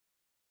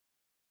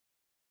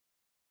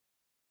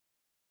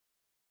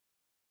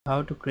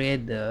how to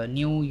create the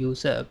new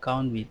user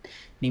account with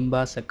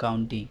Nimbus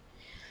Accounting.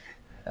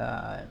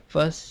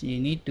 First you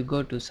need to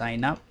go to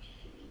sign up.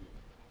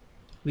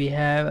 We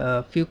have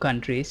a few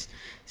countries,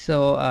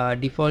 so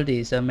default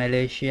is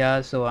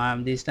Malaysia, so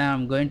this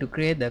time I'm going to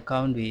create the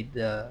account with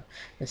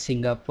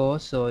Singapore,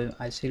 so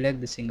I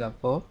select the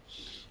Singapore.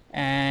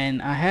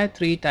 And I have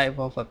three type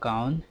of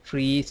account: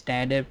 free,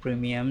 standard,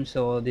 premium.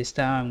 So this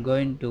time I'm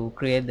going to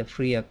create the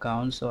free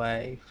account, so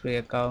free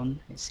account,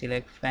 I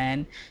select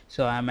fan,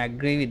 so I'm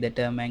agree with the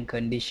term and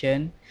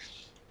condition.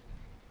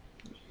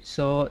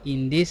 So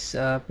in this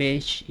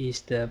page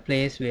is the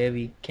place where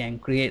we can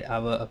create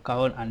our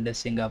account under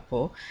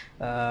Singapore.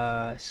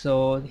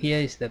 So here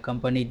is the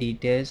company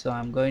details, so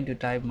I'm going to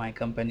type my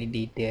company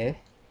detail.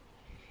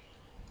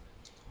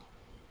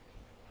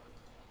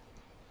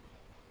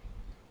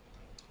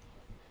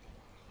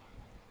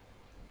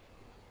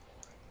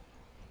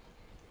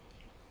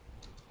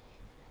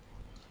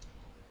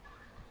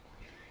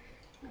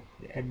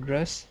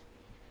 Address,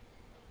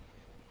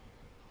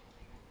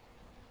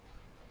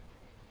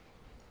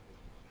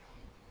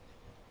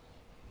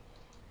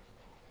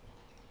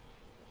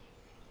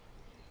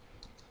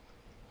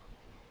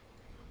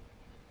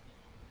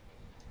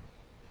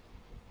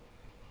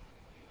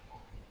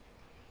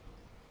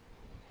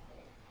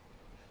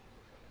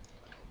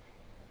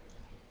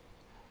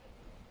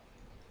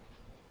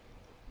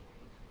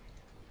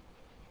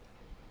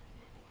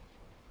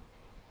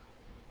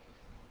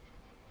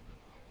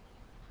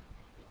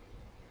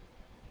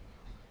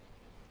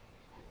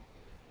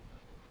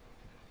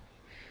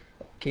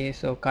 okay,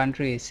 so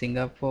country is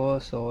Singapore,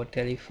 so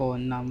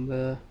telephone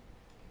number,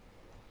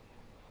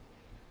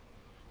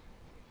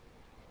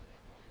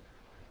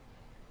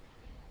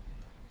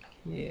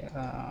 okay,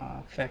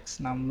 fax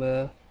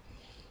number.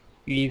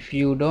 If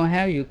you don't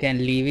have, you can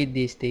leave it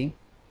this thing.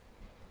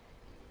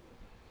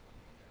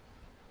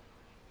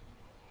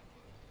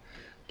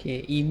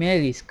 Okay,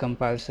 email is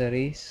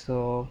compulsory,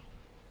 so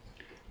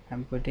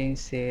I'm putting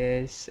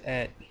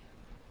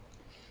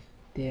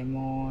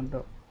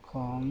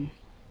sales@demo.com.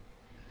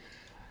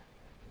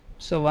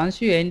 So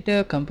once you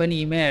enter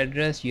company email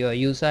address, your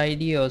user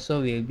ID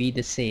also will be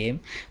the same,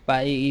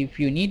 but if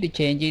you need to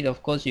change it,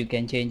 of course you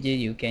can change it.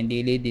 You can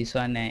delete this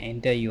one and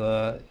enter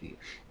your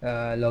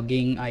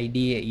login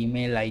ID,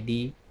 email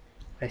ID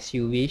as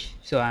you wish.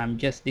 So I'm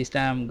just this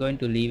time I'm going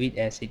to leave it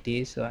as it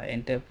is, so I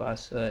enter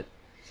password,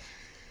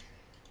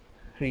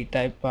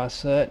 retype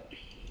password,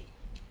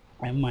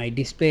 and my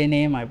display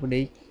name I put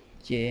it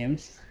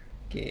James.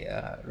 Okay,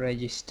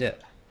 register.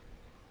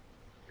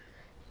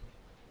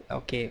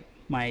 Okay,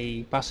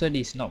 my password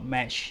is not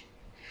matched.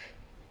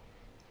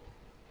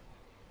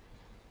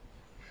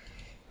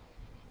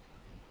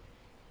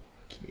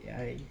 Okay,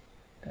 I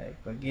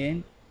type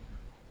again.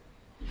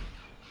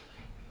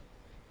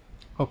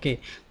 Okay,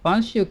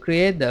 once you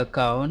create the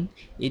account,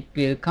 it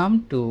will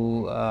come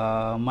to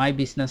my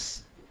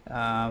business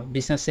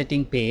business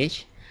setting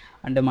page.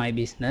 Under my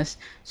business,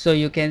 so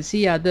you can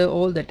see other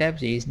all the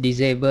tabs is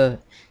disabled,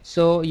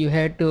 so you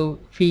have to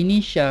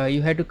finish,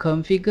 you have to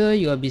configure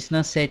your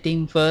business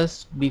setting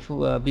first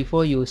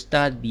before you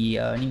start the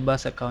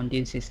Nimbus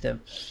accounting system.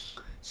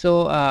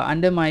 So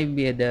under my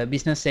the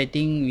business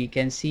setting, we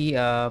can see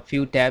a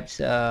few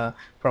tabs: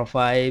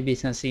 profile,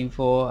 business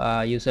info,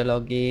 user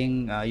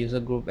logging,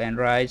 user group and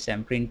rights,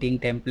 and printing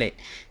template.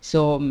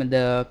 So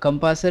the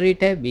compulsory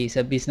tab is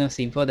a business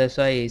info, that's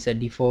why it's a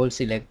default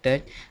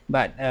selected,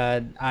 but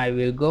I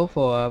will go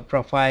for a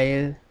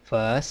profile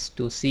first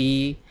to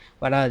see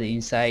what are the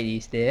inside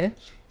is there.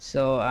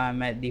 So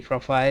I'm at the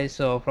profile,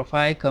 so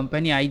profile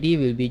company ID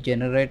will be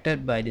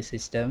generated by the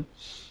system,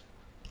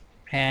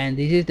 and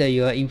this is the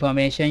your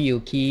information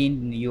you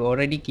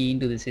already key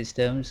into the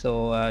system,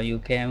 so you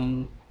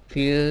can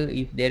fill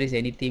if there is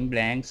anything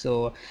blank.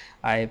 So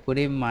I put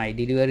in my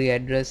delivery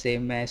address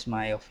same as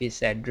my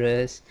office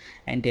address,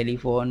 and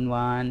telephone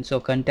one,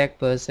 so contact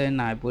person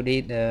I put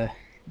it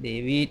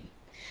David.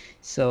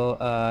 So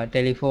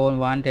telephone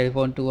one,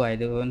 telephone two I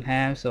don't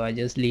have, so I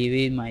just leave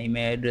it my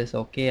email address.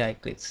 Okay, I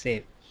click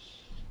save.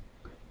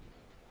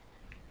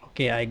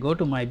 Okay, I go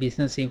to my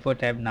business info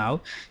tab now.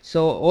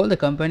 So all the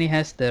company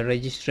has the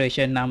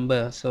registration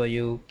number, so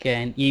you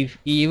can, if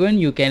even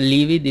you can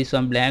leave it this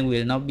one blank,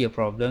 will not be a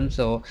problem.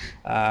 So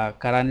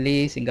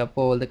currently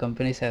Singapore all the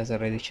companies has a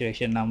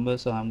registration number,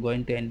 so I'm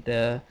going to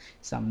enter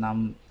some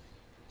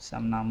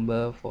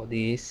number for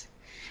this.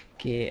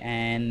 Okay,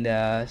 and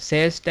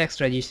sales tax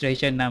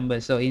registration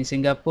number. So in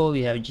Singapore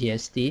we have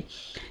GST.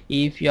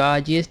 If you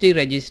are GST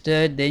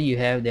registered, then you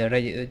have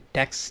the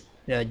tax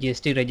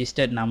GST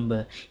registered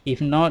number.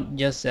 If not,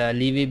 just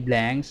leave it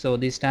blank. So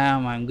this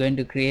time I'm going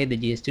to create the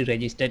GST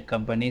registered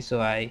company,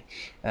 so I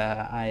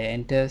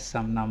enter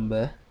some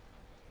number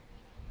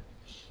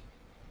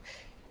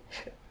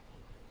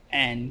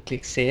and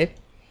click save.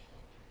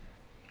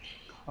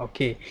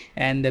 Okay,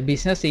 and the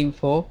business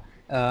info,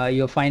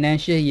 your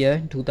financial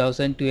year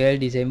 2012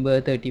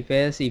 December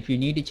 31st. If you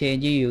need to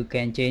change it, you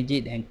can change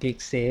it and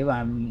click save.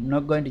 I'm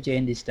not going to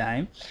change this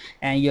time.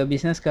 And your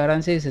business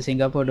currency is a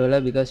Singapore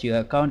dollar because your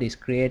account is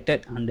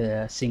created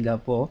under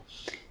Singapore.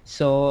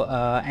 So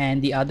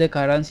and the other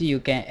currency you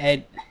can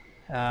add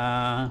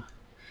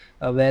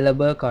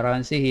available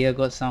currency. Here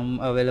got some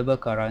available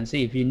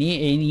currency. If you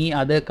need any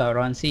other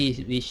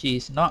currency which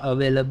is not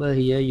available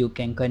here, you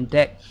can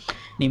contact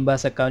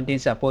Nimbus Accounting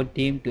support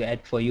team to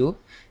add for you.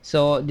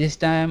 So this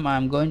time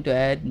I'm going to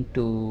add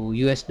to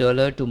US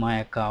dollar to my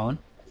account.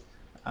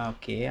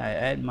 Okay, I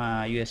add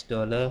my US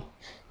dollar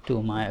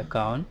to my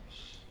account,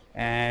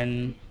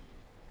 and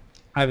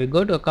I will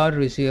go to account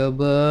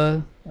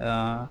receivable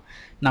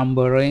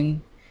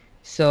numbering.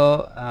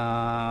 So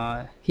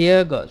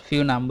here got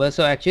few numbers.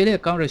 So actually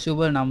account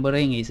receivable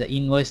numbering is an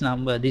invoice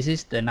number. This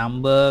is the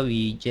number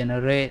we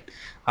generate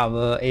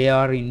our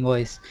AR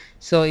invoice.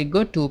 So it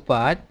got two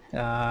part,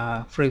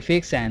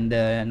 prefix and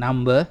the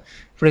number.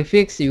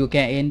 Prefix you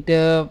can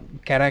enter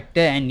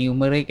character and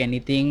numeric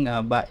anything,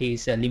 but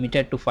is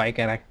limited to 5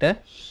 character.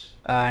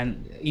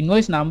 And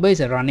invoice number is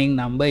a running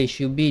number. It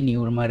should be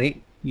numeric.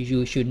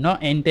 You should not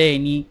enter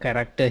any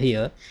character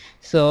here.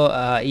 So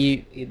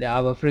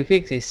our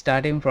prefix is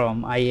starting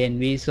from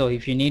INV. So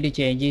if you need to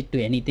change it to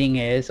anything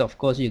else, of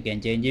course you can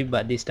change it,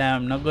 but this time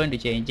I'm not going to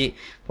change it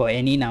for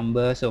any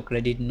number. So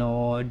credit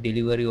note,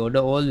 delivery order,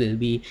 all will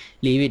be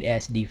leave it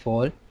as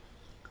default.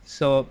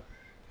 So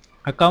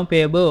account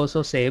payable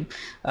also same,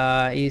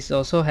 is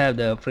also have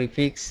the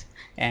prefix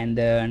and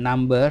the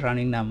number,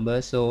 running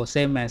number. So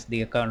same as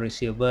the account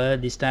receivable.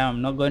 This time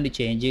I'm not going to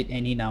change it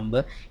any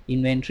number.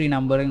 Inventory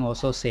numbering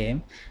also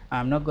same.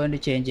 I'm not going to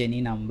change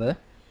any number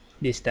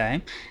this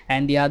time.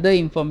 And the other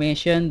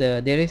information,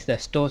 there is the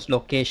store's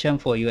location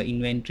for your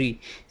inventory.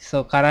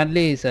 So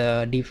currently is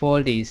a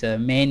default is a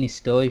main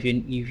store. If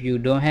you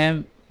don't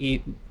have,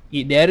 if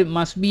there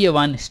must be a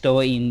one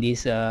store in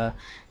this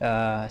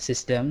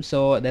system,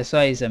 so that's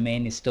why it's a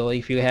main store.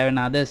 If you have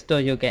another store,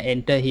 you can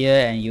enter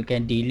here and you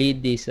can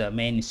delete this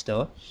main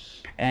store.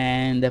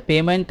 And the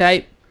payment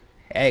type,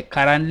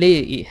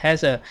 currently it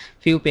has a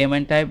few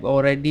payment type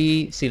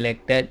already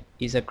selected.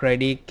 Is a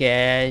credit,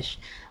 cash,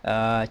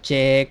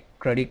 check,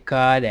 credit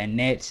card, and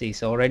nets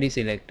is already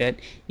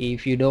selected.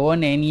 If you don't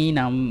want any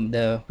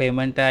the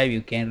payment type,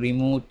 you can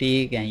remove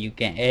tick and you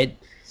can add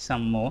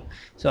some more.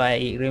 So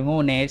I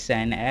remove nets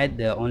and add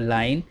the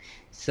online.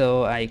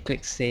 So I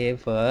click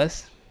save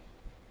first.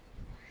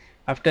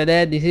 After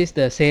that, this is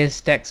the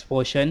sales tax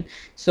portion.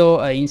 So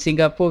in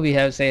Singapore we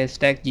have sales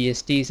tax,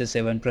 GST is a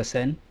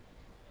 7%.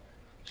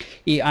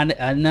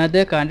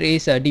 Another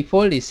country's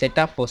default is set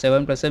up for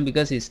 7%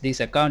 because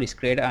this account is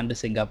created under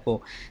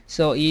Singapore.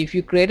 So if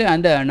you create it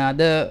under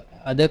another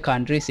other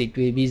countries, it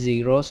will be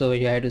 0. So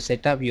you have to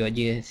set up your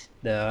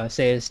the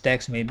sales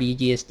tax, maybe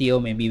GST or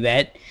maybe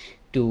VAT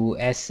to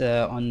as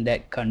on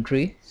that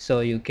country. So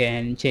you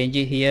can change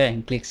it here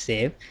and click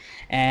save.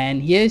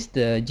 And here's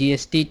the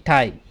GST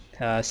type,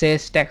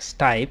 sales tax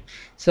type.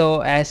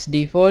 So as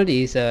default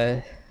is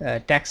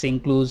tax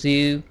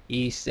inclusive,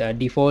 is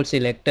default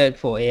selected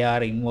for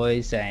AR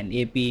invoice and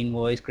AP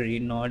invoice,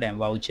 credit note, and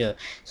voucher.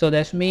 So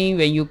that's mean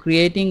when you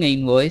creating an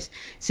invoice,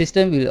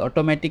 system will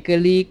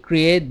automatically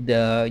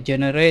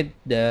generate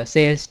the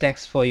sales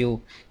tax for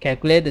you,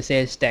 calculate the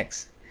sales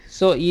tax.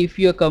 So if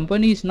your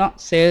company is not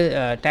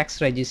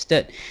tax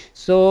registered,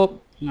 so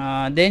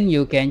then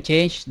you can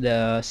change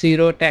the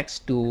zero tax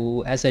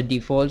to as a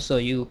default. So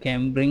you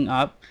can bring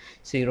up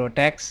zero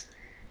tax.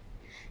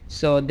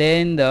 So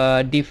then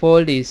the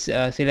default is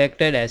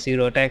selected as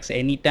zero tax.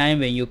 Anytime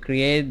when you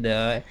create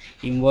the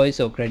invoice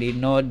or credit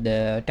note,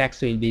 the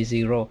tax will be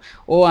 0,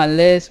 or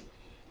unless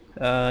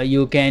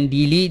you can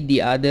delete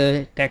the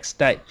other tax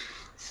type.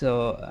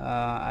 So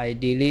I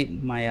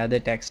delete my other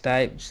tax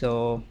type.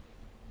 So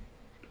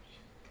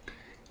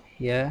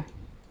here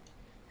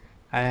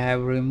I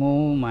have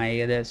removed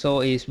my other.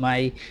 So is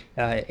my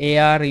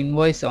AR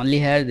invoice only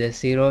has the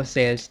 0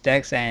 sales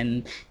tax,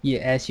 and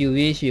as you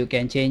wish you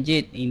can change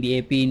it in the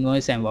AP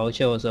invoice and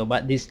voucher also,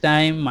 but this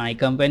time my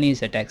company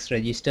is a tax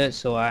registered,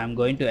 so I'm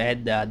going to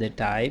add the other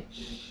type.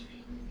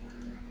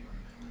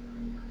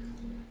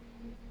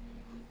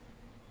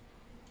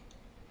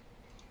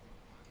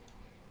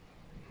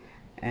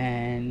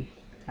 And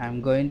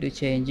I'm going to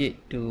change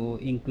it to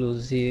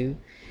inclusive,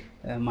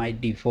 my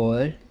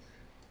default,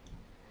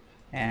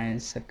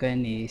 and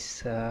second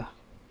is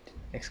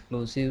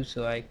exclusive.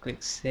 So I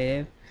click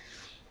save.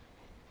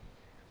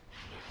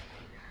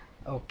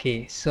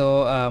 Okay,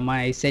 so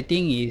my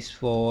setting is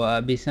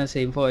for business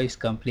info is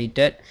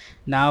completed.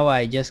 Now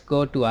I just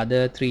go to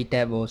other 3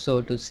 tab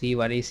also to see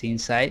what is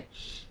inside.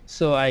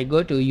 So I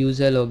go to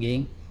user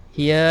login.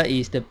 Here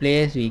is the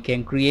place we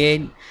can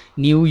create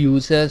new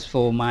users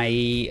for my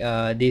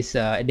this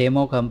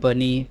demo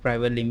company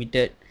private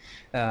limited.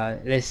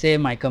 Let's say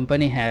my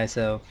company has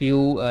a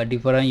few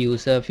different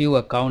user, few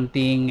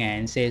accounting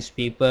and sales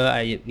people.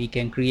 We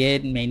can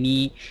create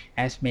many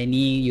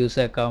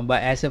user account,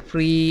 but as a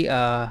free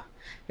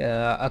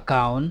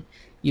account,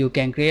 you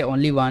can create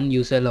only one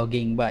user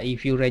login, but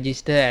if you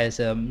register as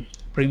a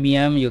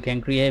premium you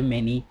can create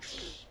many.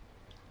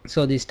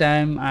 So this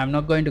time I'm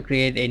not going to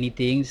create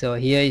anything, so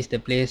here is the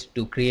place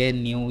to create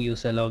new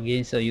user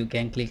login. So you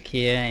can click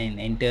here and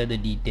enter the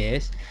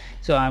details.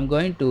 So I'm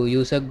going to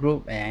user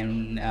group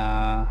and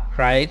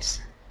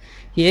rights.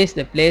 Here is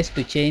the place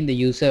to change the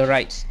user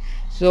rights.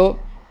 So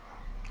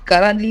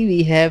currently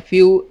we have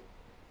few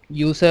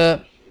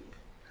user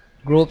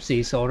groups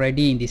is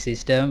already in the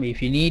system.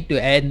 If you need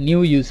to add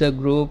new user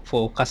group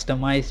for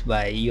customized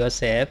by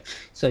yourself,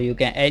 so you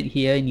can add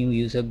here new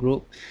user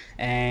group,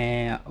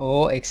 and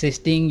or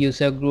existing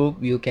user group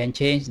you can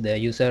change the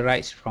user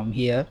rights from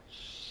here.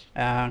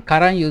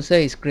 Current user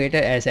is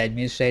created as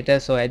administrator,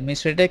 so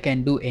administrator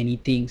can do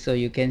anything. So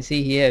you can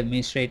see here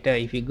administrator.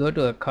 If you go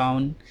to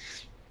account,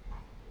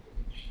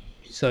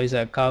 so his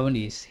account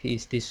is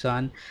this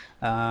one,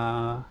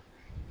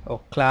 or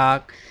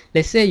clerk.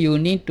 Let's say you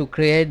need to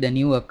create the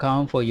new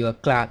account for your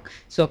clerk,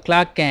 so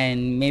clerk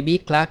can, maybe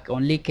clerk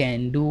only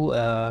can do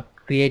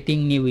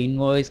creating new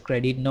invoice,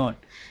 credit note.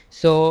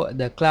 So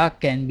the clerk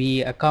can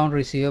be account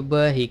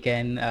receivable, he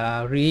can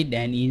read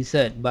and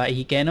insert, but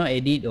he cannot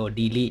edit or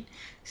delete.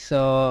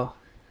 So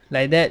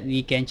like that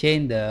we can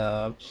change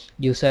the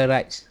user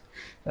rights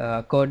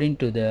according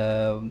to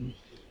the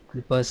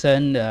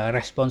person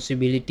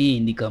responsibility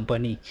in the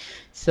company.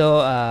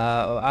 So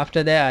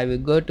after that I will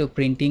go to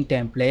printing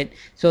template.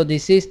 So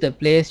this is the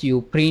place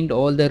you print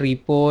all the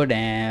report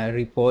and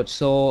reports.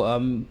 So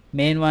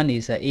main one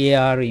is a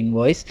AR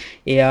invoice,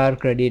 AR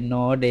credit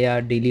note,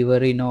 AR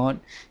delivery note.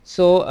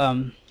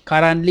 So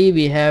currently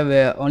we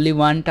have only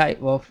one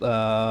type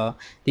of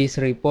this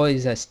report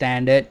is a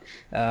standard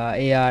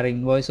AR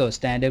invoice or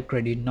standard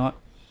credit note,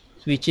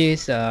 which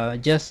is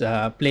just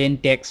plain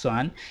text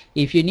one.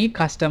 If you need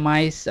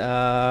customized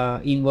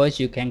invoice,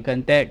 you can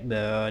contact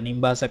the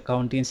Nimbus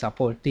Accounting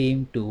support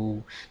team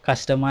to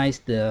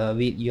customize the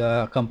with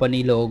your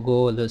company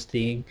logo, those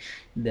things,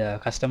 the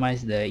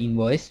customize the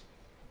invoice.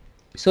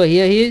 So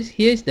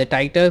here's the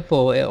title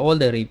for all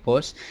the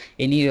reports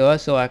anywhere.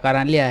 So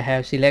currently I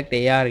have select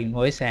AR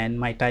invoice and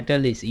my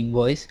title is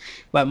invoice,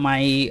 but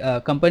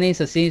my company is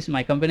since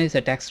my company is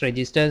a tax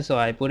register, so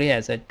I put it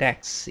as a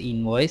tax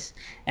invoice.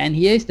 And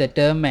here is the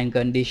term and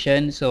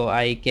condition, so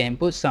I can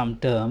put some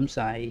terms.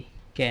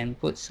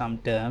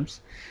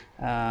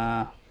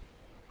 uh,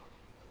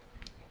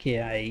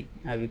 okay,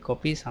 I will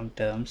copy some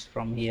terms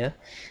from here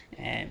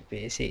and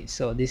paste it.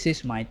 So this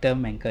is my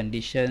term and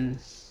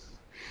conditions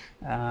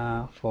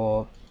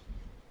for,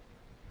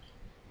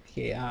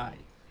 okay,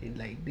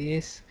 like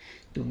this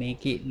to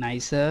make it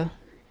nicer.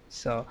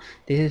 So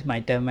this is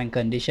my term and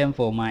condition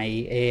for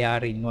my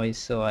AR invoice.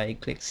 So I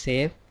click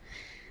save.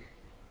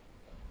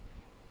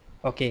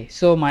 Okay,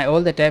 so my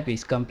all the tab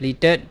is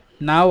completed.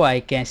 Now I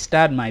can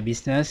start my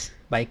business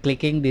by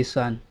clicking this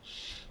one.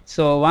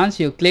 So once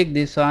you click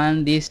this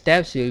one, these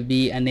tabs will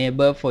be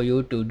enabled for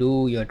you to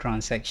do your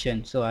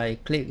transaction. So I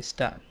click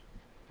start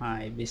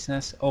my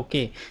business.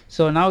 Okay,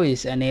 so now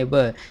it's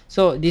enabled.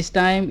 So this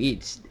time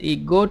it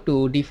go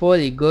to default,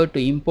 it go to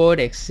import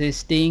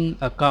existing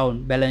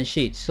account balance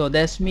sheet. So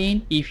that's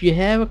mean if you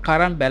have a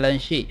current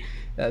balance sheet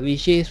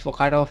which is for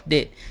cutoff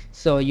date,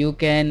 so you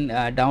can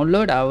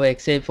download our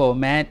Excel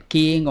format,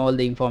 keying all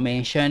the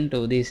information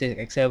to this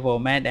Excel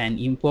format and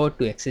import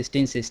to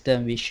existing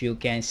system, which you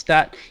can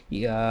start.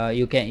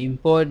 You can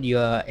import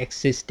your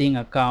existing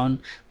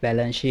account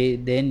balance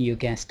sheet, then you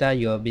can start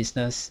your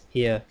business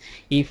here.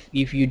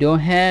 If you don't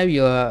have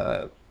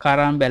your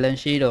current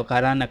balance sheet or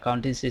current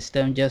accounting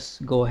system,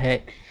 just go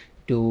ahead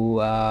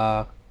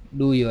to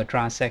do your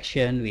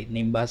transaction with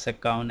Nimbus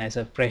account as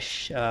a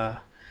fresh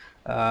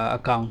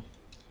account.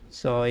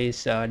 So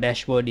its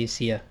dashboard is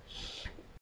here.